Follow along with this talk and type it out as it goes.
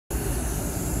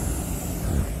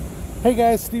Hey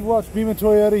guys, Steve Watch, Beaman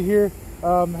Toyota here.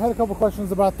 Had a couple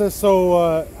questions about this. So,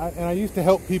 I used to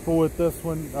help people with this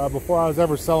when before I was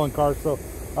ever selling cars. So,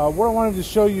 what I wanted to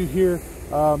show you here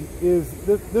is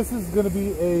this is going to be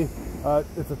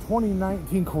it's a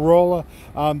 2019 Corolla.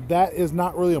 That is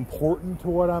not really important to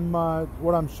what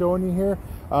I'm showing you here.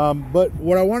 But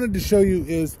what I wanted to show you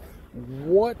is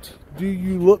what do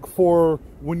you look for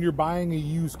when you're buying a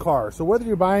used car. So whether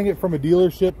you're buying it from a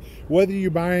dealership, whether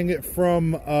you're buying it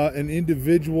from an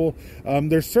individual,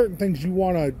 there's certain things you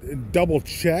want to double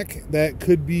check that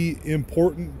could be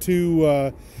important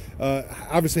to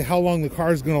obviously how long the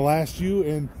car is going to last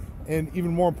you, and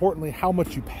even more importantly, how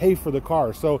much you pay for the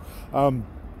car. So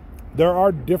there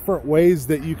are different ways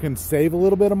that you can save a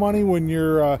little bit of money when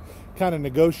you're kind of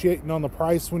negotiating on the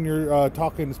price when you're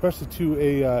talking, especially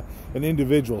to an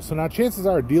individual. So now chances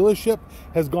are a dealership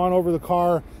has gone over the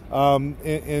car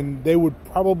and they would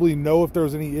probably know if there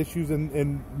was any issues,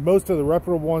 and most of the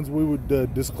reputable ones, we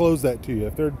would disclose that to you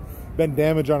if there'd been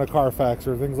damage on a Carfax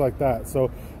or things like that. So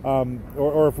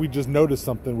or if we just noticed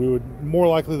something, we would more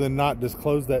likely than not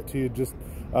disclose that to you, just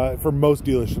for most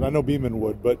dealerships. I know Beaman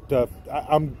would, but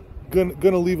I'm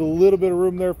gonna leave a little bit of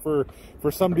room there for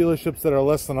some dealerships that are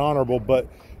less than honorable. But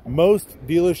most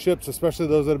dealerships, especially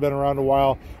those that have been around a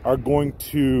while, are going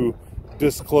to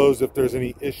disclose if there's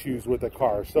any issues with the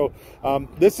car. So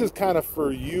this is kind of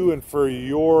for you and for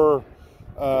your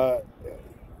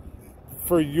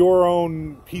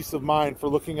own peace of mind for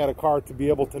looking at a car, to be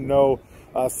able to know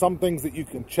some things that you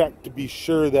can check to be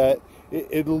sure that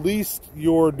at least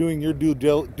you're doing your due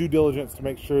diligence to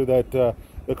make sure that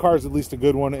the car is at least a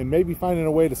good one, and maybe finding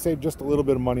a way to save just a little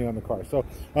bit of money on the car. So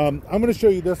I'm going to show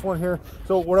you this one here.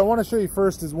 So what I want to show you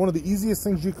first is one of the easiest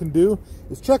things you can do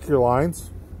is check your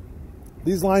lines.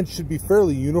 These lines should be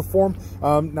fairly uniform.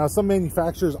 Now some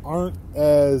manufacturers aren't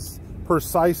as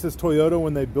precise as Toyota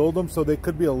when they build them, so they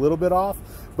could be a little bit off,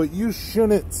 but you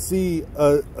shouldn't see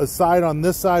a side on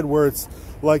this side where it's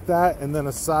like that, and then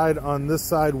a side on this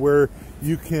side where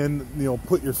you can,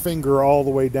 put your finger all the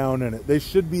way down in it. They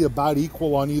should be about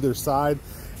equal on either side.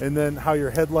 And then how your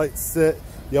headlights sit,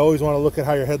 you always want to look at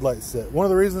how your headlights sit. One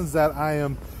of the reasons that I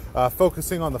am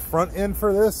focusing on the front end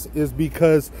for this is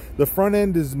because the front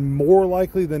end is more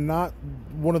likely than not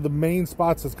one of the main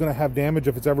spots that's going to have damage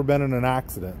if it's ever been in an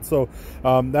accident. So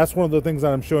that's one of the things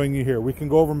that I'm showing you here. We can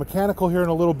go over mechanical here in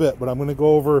a little bit, but I'm going to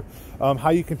go over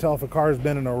how you can tell if a car has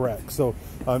been in a wreck. So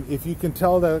if you can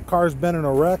tell that a car's been in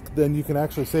a wreck, then you can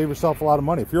actually save yourself a lot of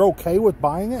money. If you're okay with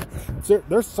buying it,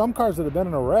 there's some cars that have been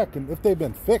in a wreck, and if they've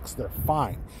been fixed, they're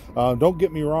fine. Don't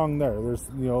get me wrong there. There's,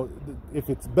 if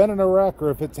it's been in a wreck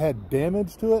or if it's had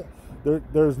damage to it,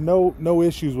 there's no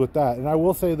issues with that. And I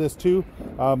will say this too,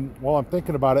 while I'm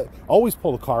thinking about it, always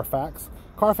pull the Carfax.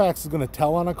 Carfax is going to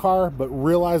tell on a car, but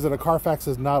realize that a Carfax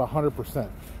is not 100%.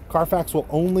 Carfax will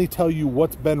only tell you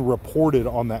what's been reported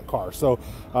on that car. So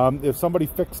if somebody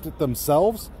fixed it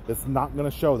themselves, it's not going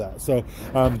to show that. So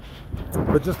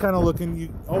but just kind of looking,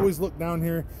 you always look down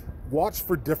here, watch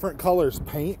for different colors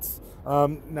paints.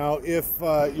 Now if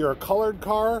you're a colored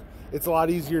car, it's a lot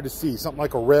easier to see something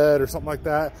like a red or something like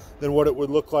that than what it would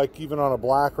look like even on a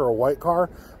black or a white car.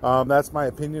 That's my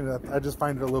opinion. I just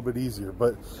find it a little bit easier.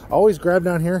 But always grab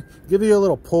down here, give you a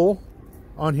little pull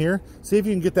on here, see if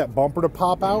you can get that bumper to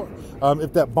pop out.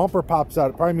 If that bumper pops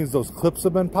out, it probably means those clips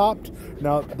have been popped.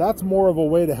 Now that's more of a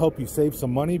way to help you save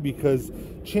some money, because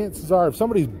chances are if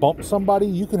somebody's bumped somebody,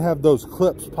 you can have those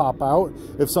clips pop out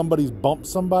if somebody's bumped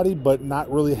somebody but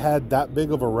not really had that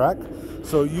big of a wreck.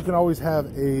 So you can always have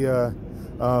that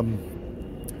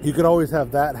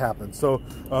happen. So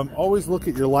always look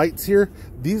at your lights here.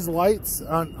 These lights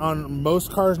on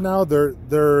most cars now, they're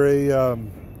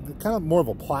kind of more of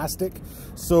a plastic.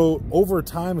 So over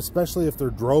time, especially if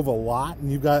they're drove a lot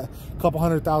and you've got a couple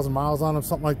 100,000 miles on them,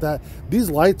 something like that,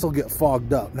 these lights will get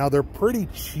fogged up. Now they're pretty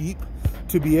cheap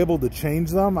to be able to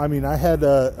change them. I mean, I had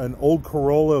an old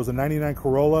Corolla, it was a 99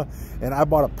 Corolla, and I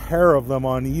bought a pair of them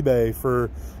on eBay for,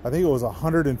 I think it was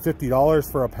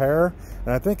 $150 for a pair.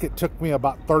 And I think it took me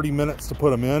about 30 minutes to put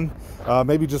them in,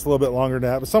 maybe just a little bit longer than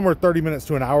that, but somewhere 30 minutes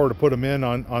to an hour to put them in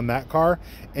on that car.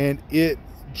 And it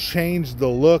changed the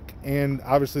look and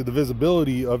obviously the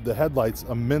visibility of the headlights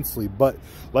immensely. But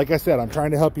like I said, I'm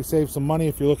trying to help you save some money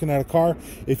if you're looking at a car.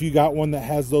 If you got one that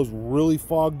has those really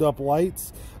fogged up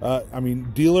lights, I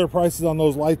mean, dealer prices on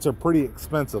those lights are pretty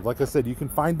expensive. Like I said, you can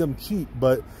find them cheap,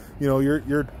 but you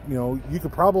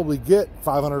could probably get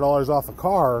 $500 off a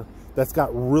car that's got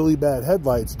really bad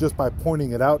headlights just by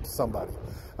pointing it out to somebody.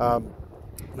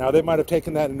 Now, they might have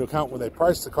taken that into account when they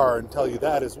priced the car and tell you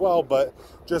that as well, but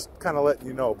just kind of letting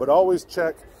you know. But always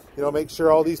check, make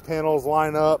sure all these panels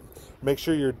line up. Make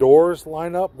sure your doors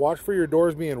line up. Watch for your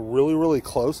doors being really, really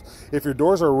close. If your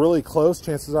doors are really close,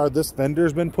 chances are this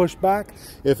fender's been pushed back.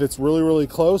 If it's really, really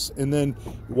close, and then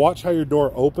watch how your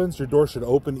door opens. Your door should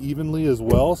open evenly as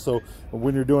well. So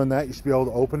when you're doing that, you should be able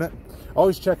to open it.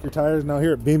 Always check your tires. Now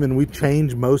here at Beeman, we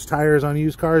change most tires on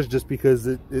used cars just because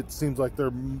it seems like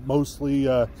they're mostly,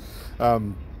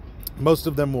 most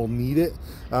of them will need it.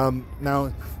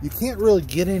 Now, you can't really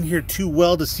get in here too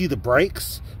well to see the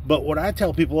brakes, but what I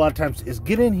tell people a lot of times is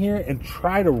get in here and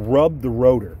try to rub the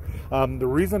rotor. The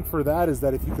reason for that is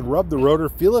that if you can rub the rotor,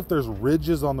 feel if there's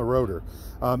ridges on the rotor.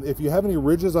 If you have any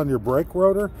ridges on your brake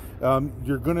rotor,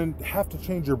 you're going to have to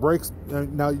change your brakes.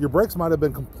 Now, your brakes might have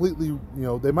been completely, you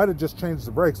know, they might have just changed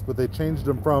the brakes, but they changed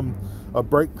them from a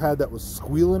brake pad that was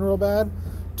squealing real bad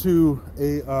to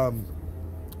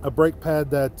a brake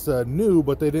pad that's new,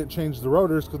 but they didn't change the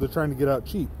rotors because they're trying to get out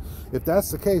cheap. If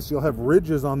that's the case, you'll have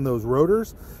ridges on those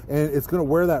rotors, and it's going to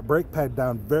wear that brake pad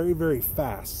down very, very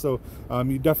fast. So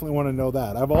you definitely want to know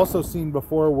that. I've also seen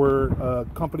before where a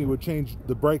company would change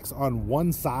the brakes on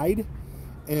one side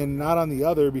and not on the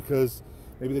other because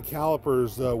maybe the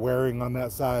caliper's wearing on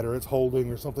that side, or it's holding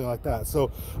or something like that.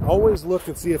 So always look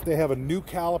and see if they have a new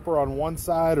caliper on one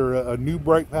side or a new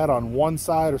brake pad on one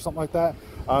side or something like that.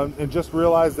 And just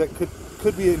realize that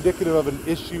could be indicative of an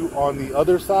issue on the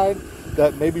other side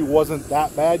that maybe wasn't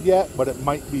that bad yet, but it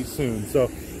might be soon. So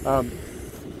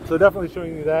so definitely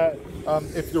showing you that.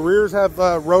 If your rears have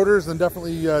rotors, then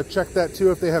definitely check that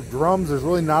too. If they have drums, there's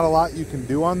really not a lot you can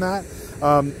do on that.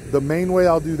 The main way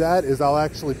I'll do that is I'll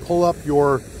actually pull up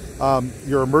your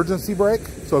emergency brake.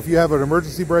 So if you have an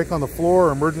emergency brake on the floor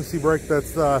or emergency brake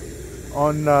that's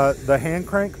on the hand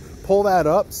crank, pull that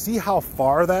up, see how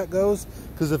far that goes.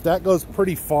 Because if that goes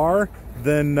pretty far,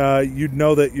 then you'd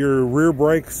know that your rear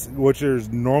brakes, which is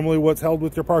normally what's held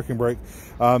with your parking brake,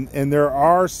 and there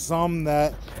are some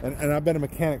that, and I've been a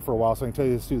mechanic for a while, so I can tell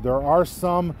you this too, there are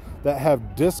some that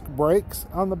have disc brakes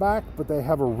on the back, but they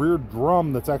have a rear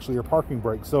drum that's actually your parking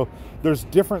brake. So there's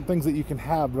different things that you can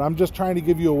have, but I'm just trying to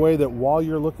give you a way that while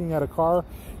you're looking at a car,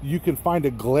 you can find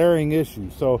a glaring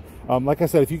issue. So like I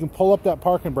said, if you can pull up that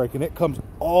parking brake and it comes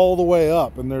all the way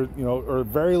up and there's, you know, or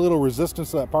very little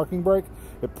resistance to that parking brake,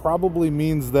 it probably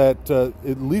means that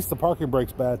at least the parking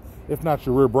brake's bad, if not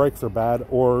your rear brakes are bad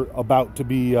or about to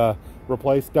be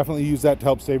replaced. Definitely use that to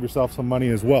help save yourself some money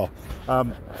as well.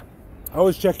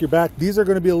 Always check your back. These are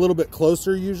going to be a little bit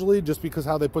closer usually just because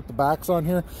how they put the backs on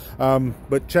here.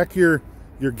 But check your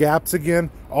gaps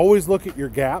again. Always look at your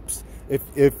gaps.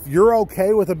 If you're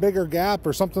okay with a bigger gap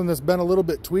or something that's been a little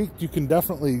bit tweaked, you can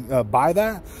definitely buy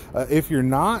that. If you're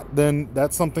not, then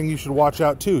that's something you should watch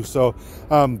out too. So,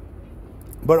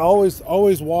 but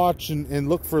always watch and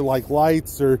look for like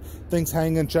lights or things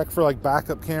hanging. Check for like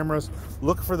backup cameras.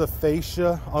 Look for the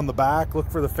fascia on the back.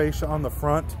 Look for the fascia on the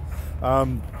front.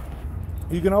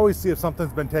 You can always see if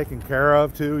something's been taken care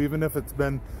of too, even if it's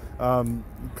been kind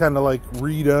of like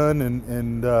redone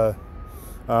and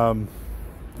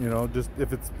you know, just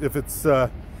if it's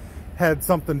had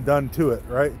something done to it,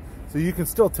 right? So you can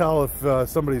still tell if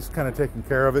somebody's kind of taking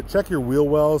care of it. Check your wheel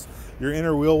wells, your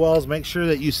inner wheel wells. Make sure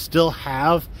that you still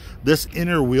have this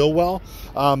inner wheel well.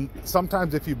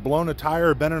 Sometimes if you've blown a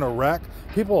tire or been in a wreck,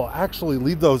 people will actually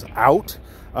leave those out,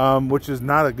 which is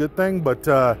not a good thing,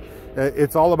 but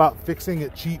it's all about fixing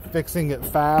it cheap, fixing it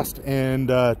fast, and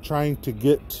trying to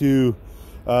get to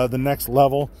the next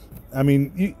level. I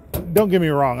mean, don't get me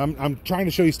wrong. I'm trying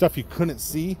to show you stuff you couldn't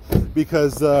see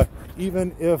because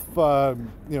even if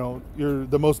you know, you're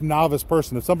the most novice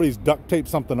person, if somebody's duct taped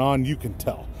something on, you can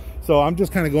tell. So I'm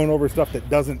just kind of going over stuff that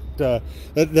doesn't that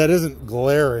isn't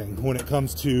glaring when it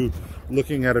comes to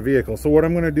looking at a vehicle. So what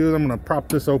I'm going to do is I'm going to prop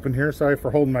this open here. Sorry for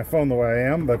holding my phone the way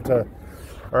I am, but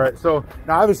all right, so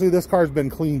now obviously this car's been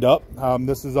cleaned up.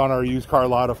 This is on our used car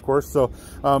lot, of course. So,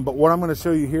 but what I'm going to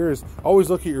show you here is always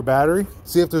look at your battery,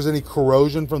 see if there's any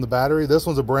corrosion from the battery. This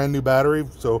one's a brand new battery,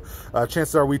 so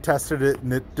chances are we tested it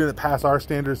and it didn't pass our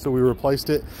standards, so we replaced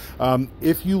it.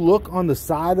 If you look on the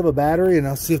side of a battery, and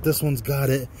I'll see if this one's got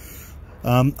it.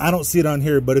 I don't see it on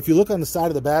here, but if you look on the side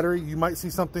of the battery, you might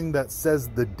see something that says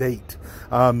the date.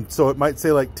 So it might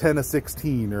say like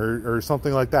 10/16 or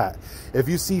something like that. If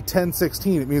you see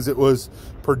 10/16, it means it was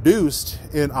produced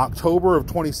in October of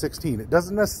 2016. It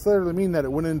doesn't necessarily mean that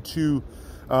it went into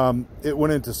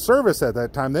service at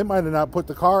that time. They might have not put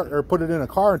the car or put it in a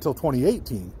car until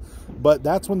 2018. But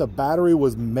that's when the battery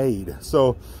was made.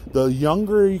 So the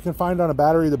younger you can find on a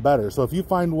battery, the better. So if you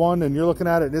find one and you're looking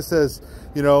at it and it says,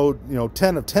 you know,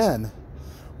 10 of 10,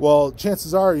 well,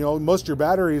 chances are, you know, most of your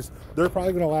batteries, they're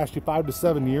probably going to last you 5 to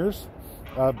 7 years.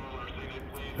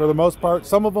 Because for the most part.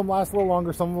 Some of them last a little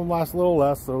longer, some of them last a little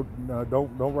less, so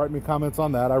don't write me comments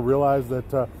on that. I realize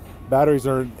that batteries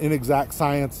are an inexact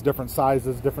science, different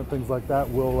sizes, different things like that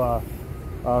will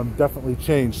definitely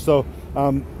change. So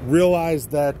realize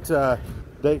that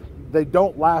they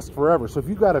don't last forever. So if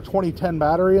you've got a 2010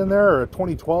 battery in there, or a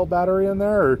 2012 battery in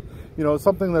there, or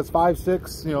something that's 5,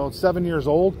 6, 7 years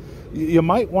old, you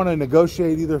might want to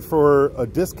negotiate either for a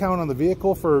discount on the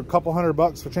vehicle for a couple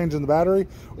 $100 for changing the battery,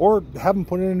 or have them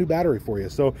put in a new battery for you.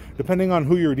 So depending on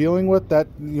who you're dealing with, that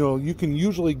you can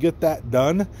usually get that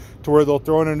done to where they'll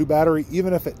throw in a new battery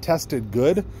even if it tested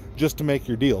good, just to make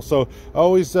your deal. So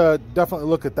always definitely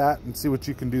look at that and see what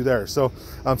you can do there. So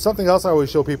something else I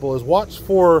always show people is watch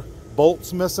for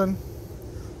bolts missing,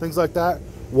 things like that.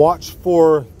 Watch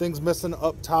for things missing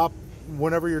up top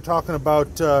whenever you're talking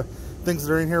about things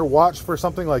that are in here. Watch for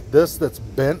something like this that's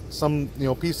bent, some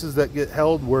pieces that get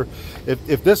held, where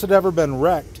if this had ever been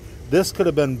wrecked, this could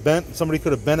have been bent, somebody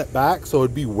could have bent it back so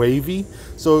it'd be wavy.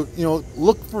 So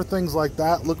look for things like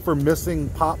that. Look for missing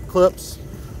pop clips,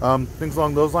 things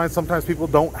along those lines. Sometimes people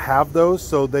don't have those,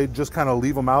 so they just kind of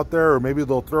leave them out there, or maybe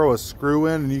they'll throw a screw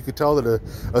in and you could tell that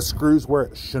a screw's where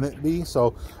it shouldn't be.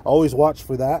 So always watch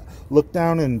for that. Look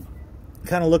down and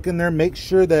kind of look in there. Make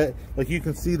sure that, like, you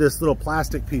can see this little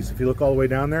plastic piece. If you look all the way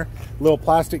down there, little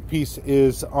plastic piece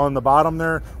is on the bottom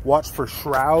there. Watch for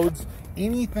shrouds,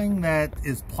 anything that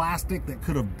is plastic that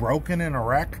could have broken in a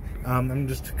wreck. I'm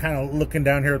just kind of looking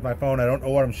down here with my phone. I don't know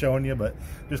what I'm showing you, but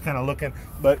just kind of looking.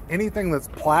 But anything that's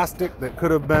plastic that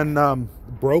could have been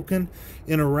broken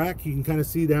in a wreck, you can kind of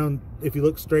see down. If you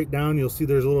look straight down, you'll see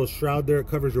there's a little shroud there. It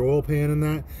covers your oil pan and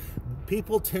that.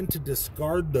 People tend to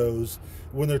discard those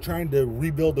when they're trying to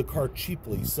rebuild the car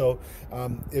cheaply. So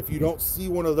if you don't see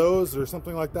one of those or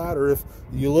something like that, or if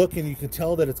you look and you can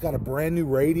tell that it's got a brand new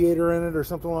radiator in it or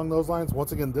something along those lines,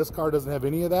 once again, this car doesn't have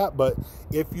any of that, but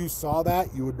if you saw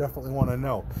that, you would definitely want to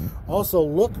know. Also,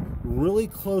 look really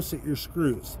close at your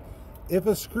screws. If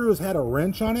a screw has had a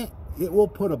wrench on it, it will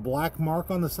put a black mark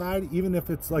on the side. Even if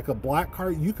it's like a black car,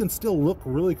 you can still look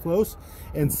really close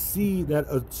and see that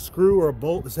a screw or a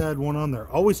bolt has had one on there.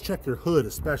 Always check your hood,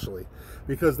 especially,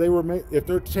 because they were if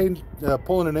they're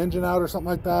pulling an engine out or something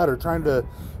like that, or trying to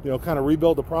kind of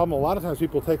rebuild the problem. A lot of times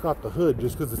people take off the hood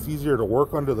just because it's easier to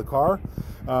work under the car.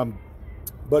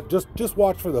 But just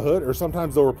watch for the hood, or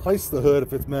sometimes they'll replace the hood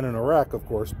if it's been in a wreck, of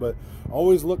course. But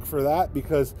always look for that,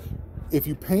 because if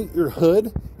you paint your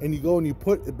hood and you go and you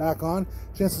put it back on,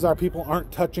 chances are people aren't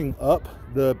touching up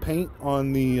the paint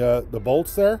on the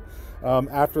bolts there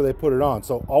after they put it on.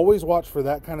 So always watch for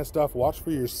that kind of stuff. Watch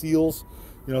for your seals,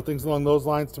 things along those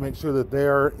lines, to make sure that they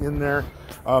are in there.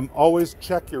 Always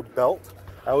check your belt.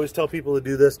 I always tell people to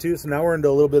do this too. So now we're into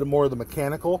a little bit more of the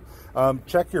mechanical.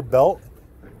 Check your belt.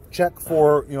 Check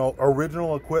for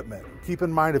original equipment. Keep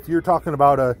in mind, if you're talking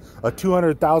about a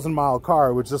 200,000 mile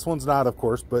car, which this one's not, of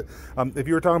course, but if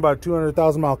you were talking about a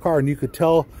 200,000 mile car and you could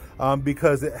tell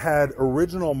because it had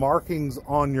original markings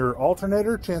on your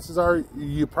alternator, chances are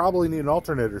you probably need an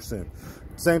alternator soon.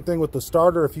 Same thing with the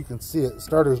starter. If you can see it, the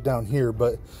starter's down here,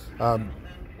 but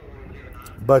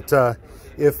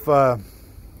if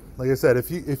like I said,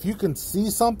 if you can see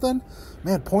something,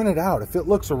 man, point it out. If it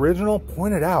looks original,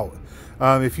 point it out.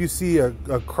 If you see a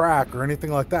crack or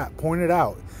anything like that, point it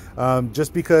out.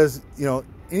 Just because,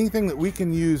 anything that we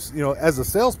can use, as a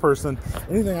salesperson,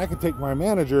 anything I can take my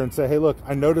manager and say, hey, look,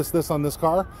 I noticed this on this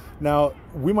car. Now,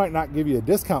 we might not give you a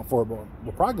discount for it, but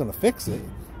we're probably going to fix it.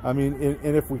 I mean,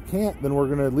 and if we can't, then we're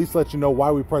going to at least let you know why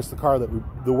we priced the car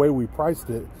the way we priced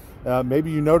it.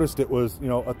 Maybe you noticed it was,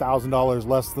 $1,000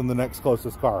 less than the next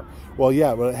closest car. Well,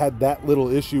 yeah, but it had that little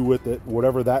issue with it,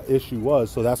 whatever that issue was,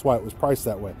 so that's why it was priced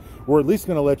that way. We're at least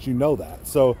going to let you know that.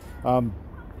 So,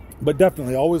 but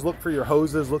definitely always look for your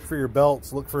hoses, look for your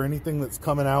belts, look for anything that's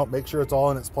coming out. Make sure it's all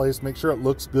in its place. Make sure it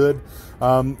looks good.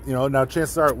 Now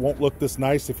chances are it won't look this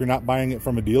nice if you're not buying it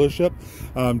from a dealership,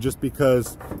 just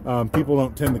because people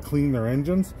don't tend to clean their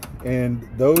engines, and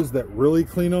those that really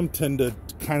clean them tend to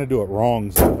kind of do it wrong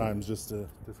sometimes, just to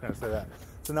kind of say that.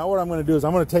 So now what I'm going to do is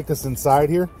I'm going to take us inside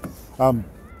here.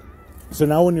 So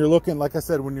now when you're looking, like I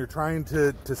said, when you're trying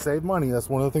to save money, that's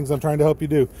one of the things I'm trying to help you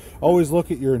do. Always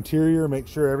look at your interior, make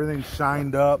sure everything's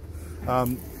shined up.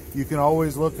 You can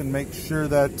always look and make sure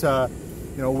that,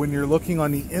 when you're looking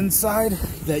on the inside,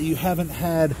 that you haven't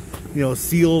had,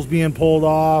 seals being pulled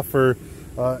off, or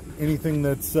anything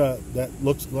that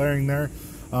looks glaring there.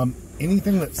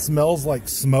 Anything that smells like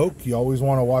smoke, you always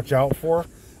want to watch out for.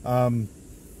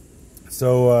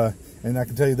 And I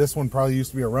can tell you this one probably used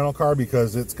to be a rental car,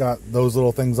 because it's got those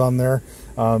little things on there.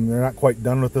 They're not quite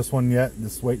done with this one yet,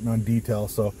 just waiting on detail.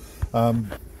 So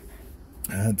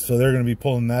And so they're going to be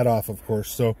pulling that off, of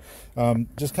course. So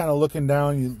just kind of looking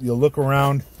down, you look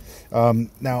around.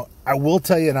 Now, I will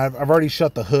tell you, and I've already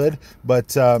shut the hood,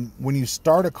 but when you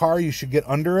start a car, you should get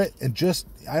under it. And just,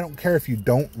 I don't care if you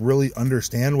don't really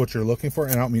understand what you're looking for.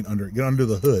 And I don't mean under it, get under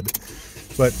the hood.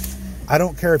 But I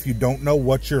don't care if you don't know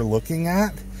what you're looking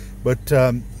at. But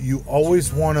you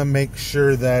always want to make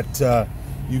sure that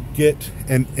you get,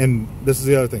 and this is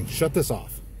the other thing, shut this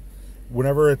off.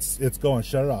 Whenever it's going,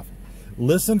 shut it off.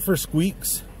 Listen for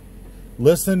squeaks,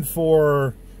 listen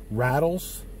for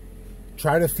rattles,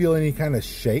 try to feel any kind of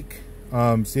shake.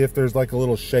 See if there's like a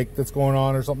little shake that's going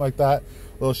on or something like that,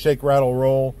 a little shake, rattle,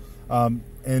 roll,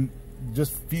 and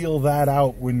just feel that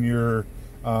out when you're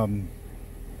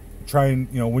trying,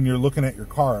 when you're looking at your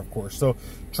car, of course. So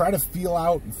try to feel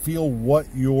out and feel what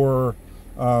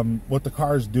what the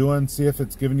car is doing. See if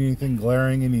it's giving you anything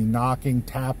glaring, any knocking,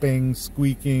 tapping,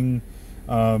 squeaking.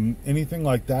 Anything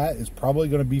like that is probably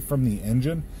going to be from the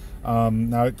engine.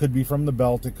 Now it could be from the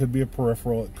belt, it could be a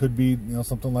peripheral, it could be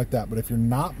something like that. But if you're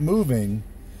not moving,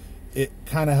 it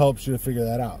kind of helps you to figure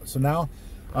that out. So now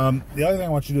the other thing I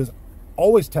want you to do is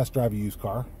always test drive a used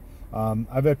car.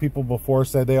 I've had people before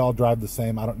say they all drive the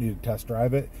same, I don't need to test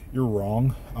drive it. You're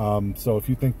wrong. So if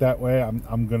you think that way,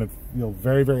 I'm going to feel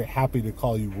very, very happy to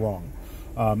call you wrong.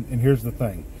 And here's the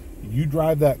thing, you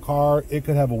drive that car, it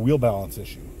could have a wheel balance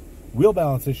issue. Wheel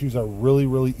balance issues are really,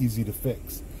 really easy to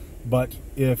fix. But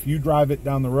if you drive it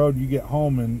down the road, you get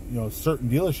home and, certain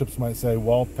dealerships might say,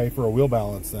 well, pay for a wheel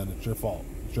balance then. It's your fault.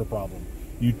 It's your problem.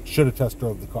 You should have test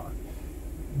drove the car.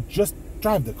 Just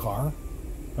drive the car.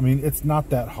 I mean, it's not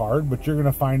that hard, but you're going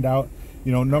to find out,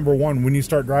 number one, when you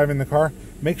start driving the car,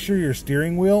 make sure your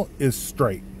steering wheel is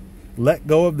straight. Let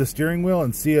go of the steering wheel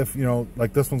and see if,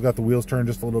 like this one's got the wheels turned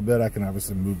just a little bit. I can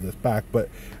obviously move this back, but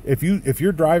if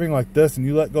you're driving like this and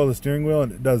you let go of the steering wheel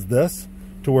and it does this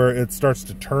to where it starts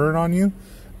to turn on you,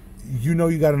 you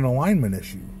got an alignment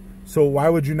issue. So why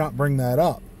would you not bring that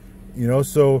up?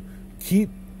 So keep,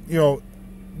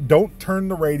 don't turn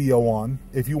the radio on.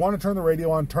 If you want to turn the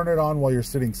radio on, turn it on while you're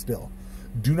sitting still.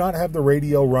 Do not have the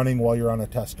radio running while you're on a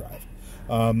test drive.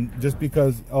 Just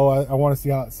because, I want to see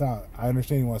how it sounds. I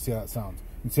understand you want to see how it sounds.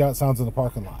 You see how it sounds in the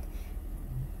parking lot.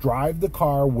 Drive the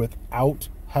car without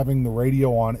having the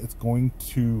radio on. It's going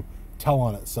to tell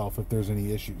on itself if there's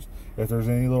any issues, if there's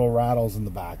any little rattles in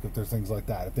the back, if there's things like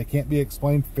that. If they can't be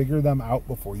explained, figure them out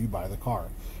before you buy the car.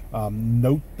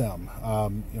 Note them.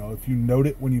 If you note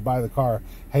it when you buy the car,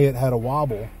 hey, it had a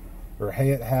wobble, or hey,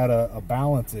 it had a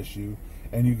balance issue,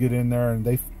 and you get in there and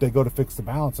they go to fix the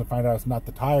balance and find out it's not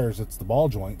the tires, it's the ball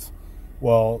joints.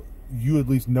 Well, you at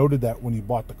least noted that when you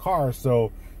bought the car,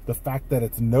 so the fact that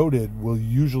it's noted will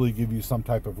usually give you some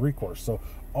type of recourse. So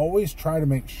always try to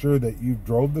make sure that you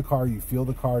drove the car, you feel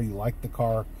the car, you like the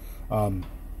car.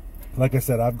 Like I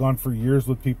said, I've gone for years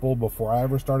with people before I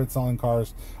ever started selling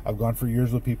cars. I've gone for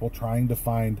years with people trying to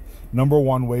find, number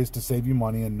one, ways to save you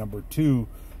money, and number two,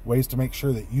 ways to make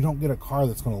sure that you don't get a car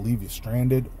that's going to leave you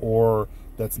stranded or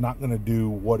that's not going to do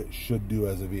what it should do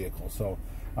as a vehicle. So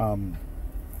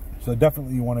so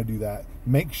definitely you want to do that.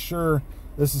 Make sure,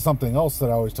 this is something else that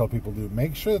I always tell people to do,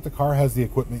 make sure that the car has the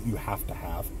equipment you have to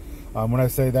have. When I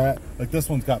say that, like this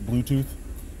one's got Bluetooth.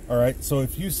 All right, so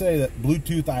if you say that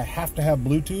Bluetooth, I have to have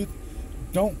Bluetooth,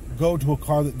 don't go to a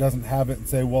car that doesn't have it and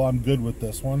say, well, I'm good with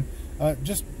this one.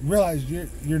 Just realize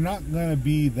you're not going to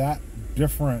be that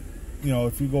different,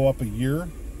 if you go up a year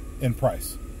in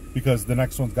price because the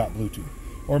next one's got Bluetooth.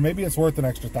 Or maybe it's worth an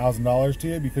extra $1,000 to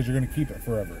you because you're going to keep it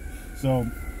forever. So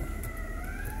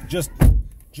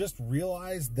just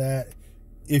realize that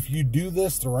if you do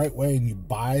this the right way and you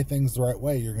buy things the right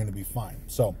way, you're going to be fine.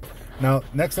 So now,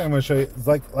 next thing I'm going to show you is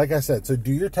like I said, so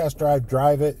do your test drive,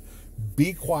 drive it,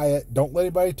 be quiet, don't let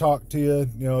anybody talk to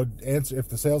you. Answer if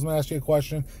the salesman asks you a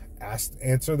question,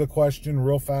 answer the question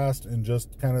real fast and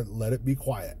just kind of let it be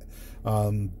quiet.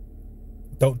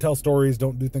 Don't tell stories,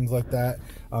 don't do things like that.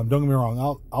 Don't get me wrong,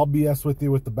 I'll BS with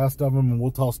you with the best of them and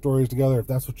we'll tell stories together if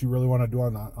that's what you really want to do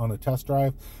on a test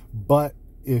drive. But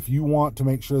if you want to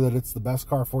make sure that it's the best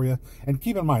car for you, and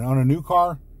keep in mind, on a new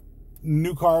cars,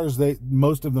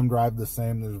 most of them drive the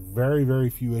same. There's very,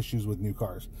 very few issues with new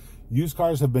cars. Used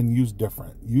cars have been used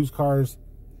different. Used cars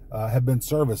have been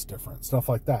serviced different, stuff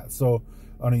like that. So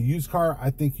on a used car,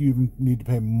 I think you need to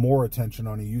pay more attention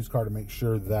on a used car to make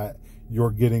sure that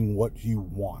you're getting what you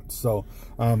want. So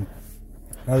now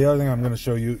the other thing I'm going to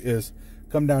show you is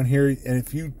come down here, and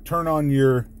if you turn on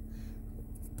your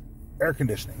air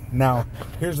conditioning. Now,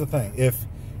 here's the thing. If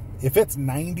it's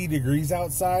 90 degrees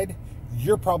outside,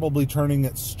 you're probably turning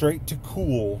it straight to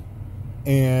cool,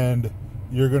 and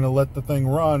you're going to let the thing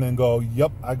run and go,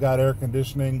 yep, I got air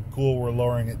conditioning. Cool, we're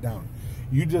lowering it down.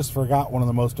 You just forgot one of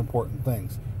the most important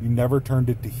things. You never turned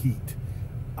it to heat.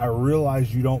 I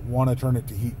realize you don't want to turn it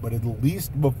to heat, but at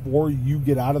least before you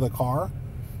get out of the car,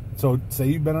 so say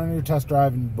you've been on your test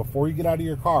drive, and before you get out of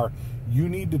your car, you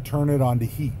need to turn it on to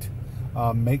heat.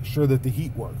 Make sure that the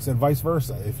heat works, and vice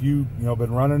versa. If you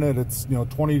been running it, it's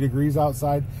 20 degrees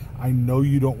outside. I know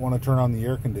you don't want to turn on the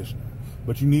air conditioner,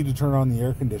 but you need to turn on the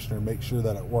air conditioner and make sure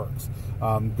that it works.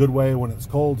 Good way when it's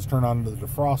cold is turn on the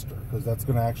defroster, because that's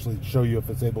going to actually show you if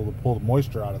it's able to pull the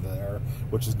moisture out of the air,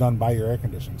 which is done by your air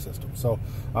conditioning system. So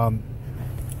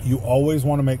you always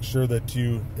want to make sure that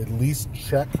you at least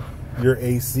check your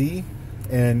AC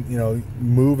and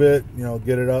move it,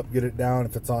 get it up, get it down.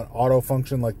 If it's on auto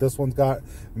function like this one's got,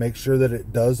 make sure that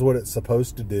it does what it's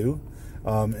supposed to do,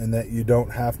 and that you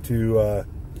don't have to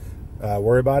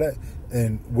worry about it.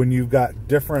 And when you've got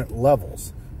different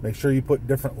levels, make sure you put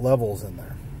different levels in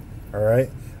there. All right.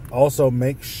 Also,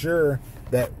 make sure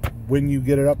that when you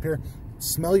get it up here,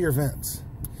 smell your vents,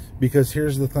 because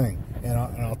here's the thing, and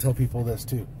I'll tell people this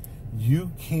too: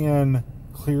 you can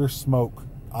clear smoke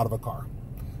out of a car.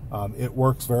 It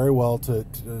works very well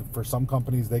for some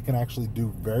companies. They can actually do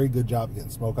a very good job of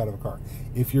getting smoke out of a car.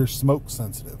 If you're smoke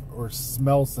sensitive or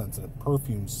smell sensitive,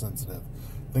 perfume sensitive,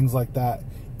 things like that,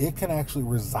 it can actually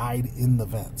reside in the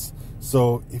vents.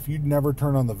 So if you'd never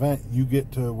turn on the vent, you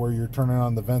get to where you're turning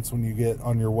on the vents when you get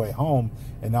on your way home,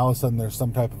 and now all of a sudden there's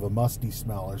some type of a musty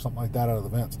smell or something like that out of the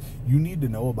vents. You need to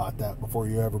know about that before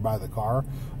you ever buy the car,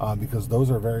 because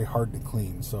those are very hard to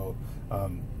clean. So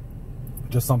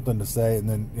just something to say. And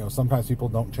then sometimes people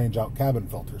don't change out cabin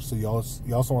filters, so you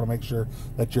also want to make sure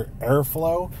that your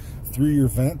airflow through your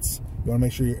vents, you want to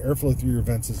make sure your airflow through your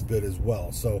vents is good as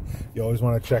well. So you always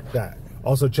want to check that.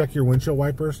 Also, check your windshield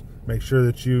wipers. Make sure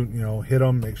that you hit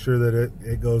them. Make sure that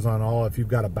it goes on all. If you've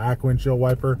got a back windshield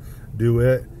wiper, do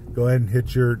it. Go ahead and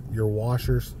hit your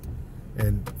washers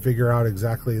and figure out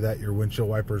exactly that your windshield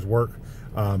wipers work.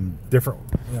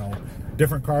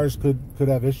 Different cars could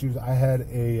have issues. I had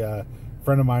a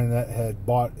friend of mine that had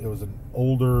bought, it was an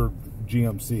older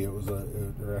GMC. It was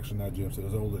or actually not GMC, it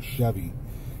was an older Chevy.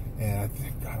 And I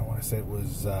think, I don't want to say it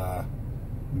was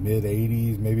mid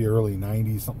 80s, maybe early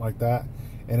 90s, something like that.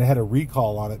 And it had a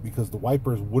recall on it because the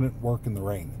wipers wouldn't work in the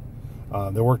rain.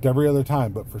 They worked every other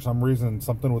time, but for some reason,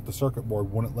 something with the circuit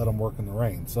board wouldn't let them work in the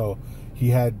rain. So he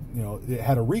had, it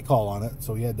had a recall on it,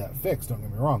 so he had that fixed, don't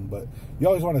get me wrong. But you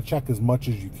always want to check as much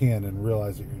as you can and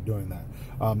realize that you're doing that.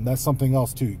 That's something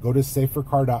else too. Go to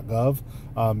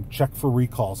safercar.gov, check for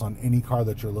recalls on any car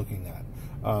that you're looking at.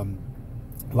 A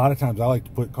lot of times I like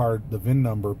to put the VIN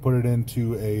number, put it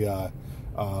into a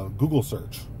Google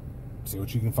search, see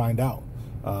what you can find out.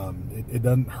 It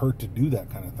doesn't hurt to do that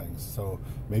kind of thing. So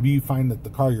maybe you find that the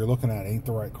car you're looking at ain't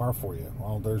the right car for you.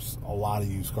 Well, there's a lot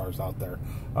of used cars out there,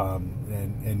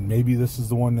 and maybe this is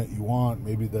the one that you want.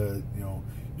 Maybe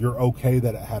you're okay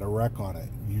that it had a wreck on it.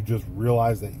 You just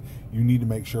realize that you need to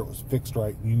make sure it was fixed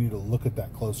right. You need to look at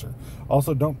that closer.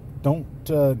 Also, don't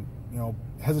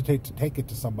hesitate to take it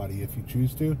to somebody if you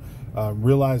choose to.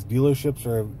 Realize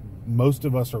dealerships most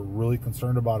of us are really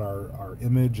concerned about our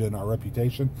image and our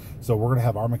reputation, so we're going to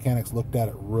have our mechanics looked at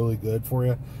it really good for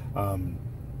you.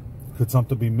 Could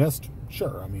something be missed?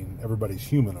 Sure. I mean, everybody's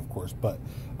human, of course, but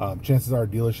chances are a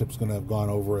dealership's going to have gone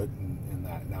over it and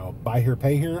that. Now, buy here,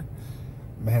 pay here,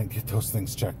 man, get those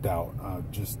things checked out.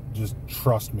 Just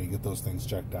trust me, get those things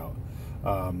checked out.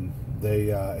 And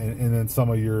then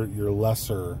some of your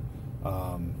lesser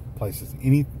places,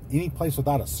 any place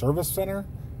without a service center,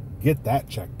 get that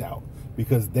checked out,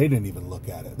 because they didn't even look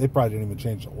at it. They probably didn't even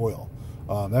change the oil.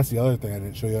 That's the other thing I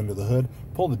didn't show you under the hood.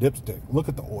 Pull the dipstick, look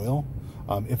at the oil.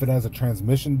 If it has a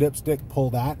transmission dipstick, pull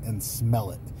that and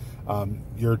smell it.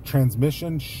 Your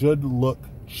transmission should look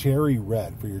cherry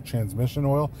red for your transmission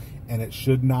oil, and it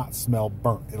should not smell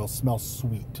burnt. It'll smell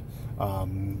sweet.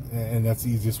 And that's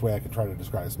the easiest way I can try to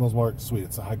describe it. It smells more like sweet.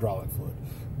 It's a hydraulic fluid,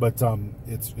 but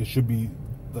it should be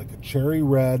like a cherry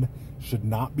red, should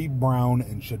not be brown,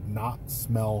 and should not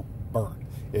smell burnt.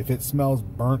 If it smells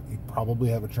burnt, you probably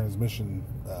have a transmission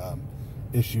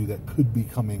issue that could be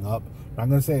coming up. I'm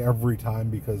going to say every time,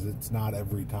 because it's not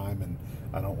every time, and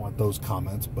I don't want those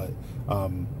comments, but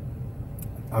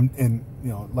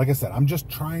like I said, I'm just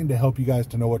trying to help you guys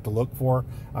to know what to look for.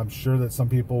 I'm sure that some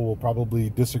people will probably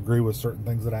disagree with certain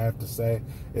things that I have to say.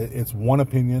 It's one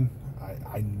opinion.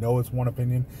 I know it's one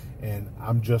opinion, and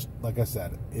I'm just, like I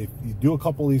said, if you do a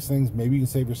couple of these things, maybe you can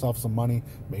save yourself some money,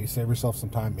 maybe save yourself some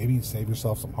time, maybe you can save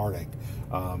yourself some heartache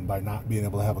by not being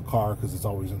able to have a car because it's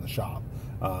always in the shop.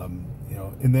 You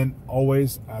know, and then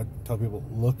always I tell people,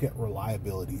 look at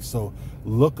reliability. So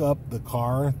look up the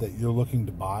car that you're looking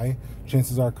to buy.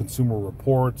 Chances are Consumer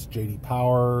Reports, JD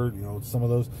Power, you know, some of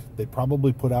those, they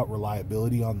probably put out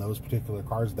reliability on those particular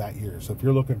cars that year. So if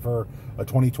you're looking for a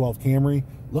 2012 Camry,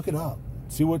 look it up.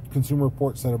 See what Consumer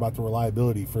Reports said about the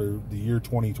reliability for the year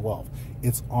 2012.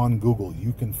 It's on Google.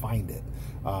 You can find it.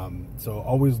 So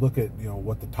always look at, you know,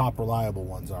 what the top reliable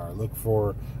ones are. Look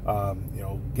for, you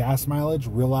know, gas mileage.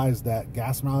 Realize that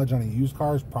gas mileage on a used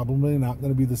car is probably not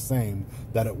going to be the same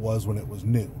that it was when it was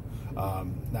new.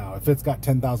 Now, if it's got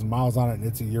 10,000 miles on it and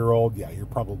it's a year old, yeah, you're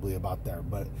probably about there.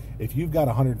 But if you've got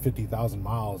 150,000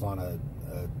 miles on a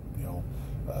you know,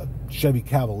 Chevy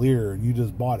Cavalier and you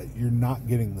just bought it, you're not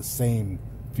getting the same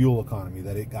fuel economy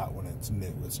that it got when it's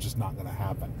new. It's just not going to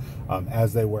happen.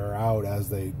 As they wear out, as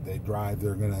they drive,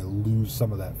 they're going to lose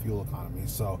some of that fuel economy.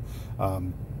 So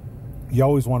you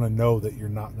always want to know that you're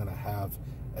not going to have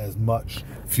as much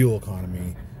fuel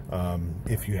economy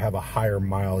if you have a higher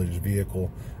mileage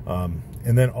vehicle.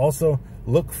 And then also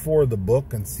look for the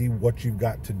book and see what you've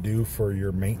got to do for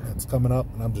your maintenance coming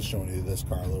up. And I'm just showing you this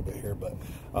car a little bit here, but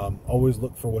always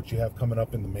look for what you have coming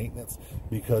up in the maintenance,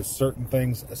 because certain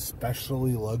things,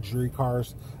 especially luxury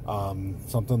cars,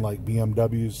 something like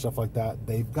BMWs, stuff like that,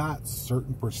 they've got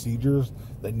certain procedures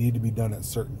that need to be done at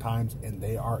certain times, and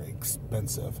they are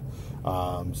expensive.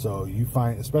 So you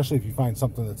find, especially if you find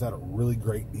something that's at a really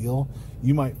great deal,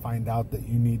 you might find out that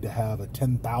you need to have a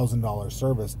 $10,000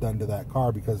 service done to that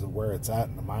car because of where it's at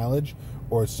in the mileage,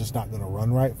 or it's just not going to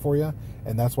run right for you.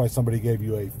 And that's why somebody gave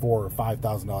you a $4,000 or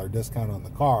 $5,000 discount on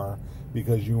the car,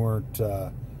 because you weren't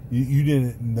you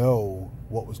didn't know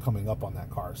what was coming up on that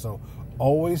car. So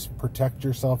always protect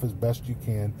yourself as best you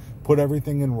can. Put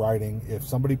everything in writing. If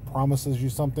somebody promises you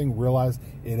something, realize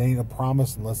it ain't a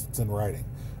promise unless it's in writing.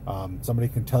 Somebody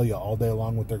can tell you all day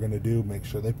long what they're going to do. Make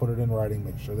sure they put it in writing.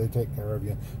 Make sure they take care of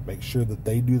you. Make sure that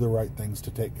they do the right things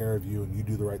to take care of you, and you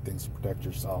do the right things to protect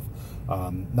yourself.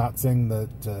 Not saying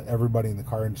that everybody in the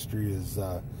car industry is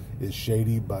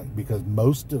shady, but because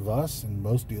most of us and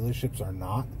most dealerships are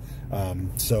not.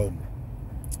 So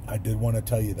I did want to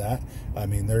tell you that. I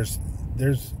mean, there's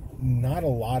not a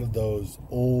lot of those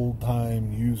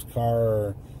old-time used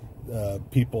car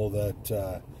people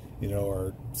that you know,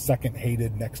 are second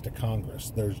hated next to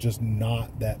Congress. There's just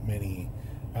not that many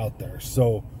out there.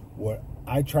 So what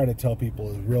I try to tell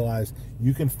people is realize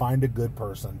you can find a good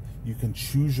person. You can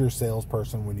choose your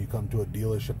salesperson when you come to a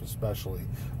dealership, especially.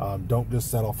 Don't just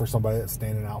settle for somebody that's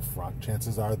standing out front.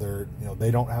 Chances are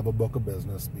they don't have a book of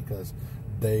business because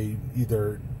they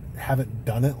either haven't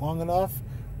done it long enough,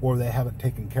 or they haven't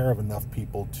taken care of enough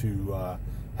people to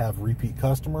have repeat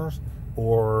customers,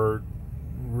 or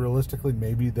realistically,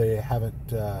 maybe they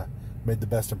haven't made the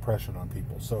best impression on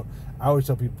people. So I always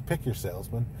tell people, pick your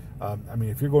salesman. I mean,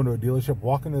 if you're going to a dealership,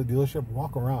 walk into the dealership,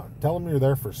 walk around. Tell them you're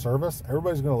there for service.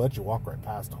 Everybody's going to let you walk right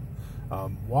past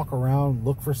them. Walk around,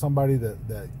 look for somebody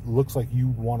that looks like you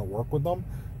want to work with them,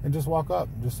 and just walk up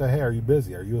and just say, hey, are you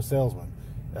busy? Are you a salesman?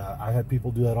 I had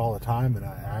people do that all the time, and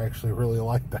I actually really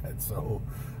like that. So,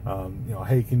 you know,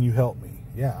 hey, can you help me?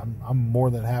 Yeah, I'm more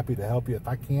than happy to help you. If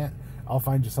I can't, I'll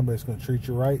find you somebody that's going to treat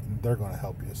you right, and they're going to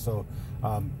help you. So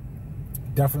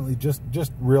definitely just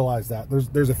realize that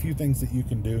there's a few things that you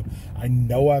can do. I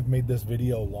know I've made this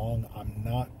video long. I'm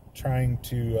not trying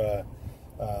to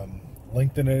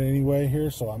lengthen it anyway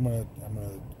here, so I'm gonna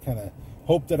kind of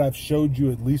hope that I've showed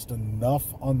you at least enough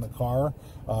on the car.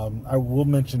 I will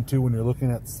mention too, when you're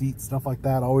looking at seats, stuff like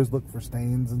that, always look for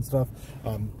stains and stuff.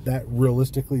 That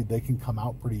realistically, they can come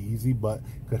out pretty easy, but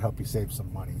could help you save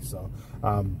some money. So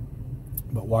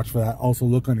but watch for that. Also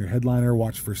look on your headliner,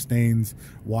 watch for stains,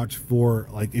 watch for,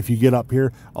 like, if you get up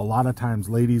here, a lot of times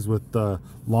ladies with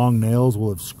long nails will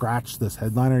have scratched this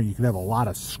headliner. You can have a lot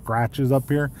of scratches up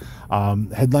here.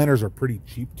 Headliners are pretty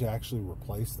cheap to actually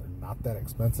replace. They're not that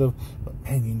expensive, but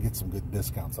man, you can get some good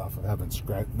discounts off of having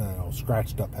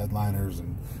scratched up headliners,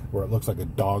 and where it looks like a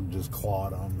dog just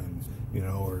clawed them, and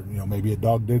or maybe a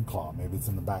dog did claw, maybe it's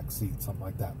in the back seat, something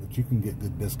like that. But you can get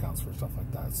good discounts for stuff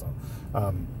like that. So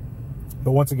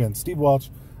but once again, Steve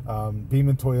Welch,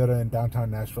 Beeman Toyota in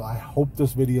downtown Nashville. I hope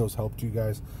this video has helped you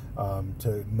guys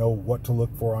to know what to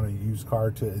look for on a used car,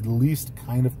 to at least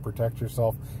kind of protect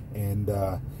yourself, and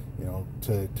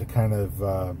to kind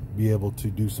of be able to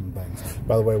do some things.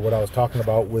 By the way, what I was talking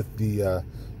about with the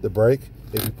brake,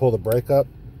 if you pull the brake up,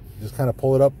 just kind of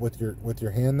pull it up with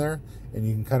your hand there, and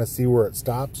you can kind of see where it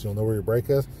stops. You'll know where your brake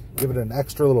is. Give it an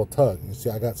extra little tug. You see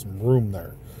I got some room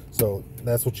there. So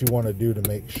that's what you want to do to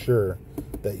make sure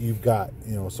that you've got,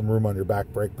 you know, some room on your back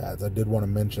brake pads. I did want to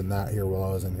mention that here while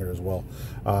I was in here as well.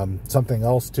 Something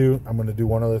else too, I'm going to do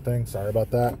one other thing. Sorry about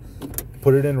that.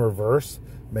 Put it in reverse.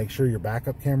 Make sure your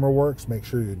backup camera works. Make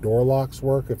sure your door locks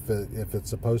work if it's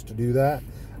supposed to do that.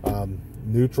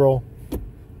 Neutral.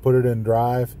 Put it in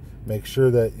drive. Make sure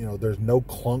that, you know, there's no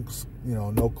clunks, you know,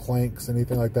 no clanks,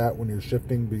 anything like that when you're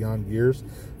shifting beyond gears.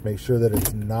 Make sure that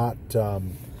it's not,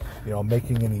 you know,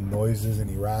 making any noises,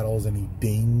 any rattles, any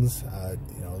dings.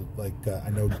 You know, like I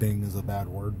know ding is a bad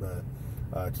word,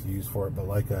 but to use for it, but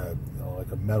like a, you know,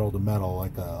 like a metal to metal,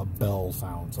 like a bell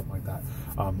sound, something like that.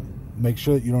 Make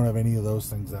sure that you don't have any of those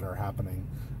things that are happening.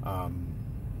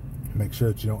 Make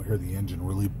sure that you don't hear the engine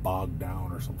really bogged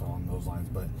down or something along those lines,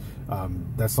 but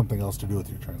that's something else to do with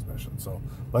your transmission. So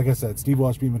like I said, Steve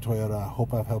Walsh, Beaman Toyota. I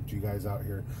hope I've helped you guys out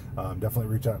here. Definitely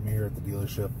reach out to me here at the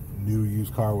dealership. New,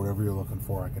 used car, whatever you're looking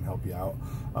for, I can help you out.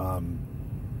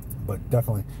 But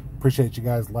definitely appreciate you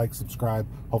guys. Like, subscribe.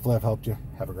 Hopefully I've helped you.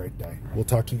 Have a great day. We'll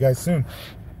talk to you guys soon.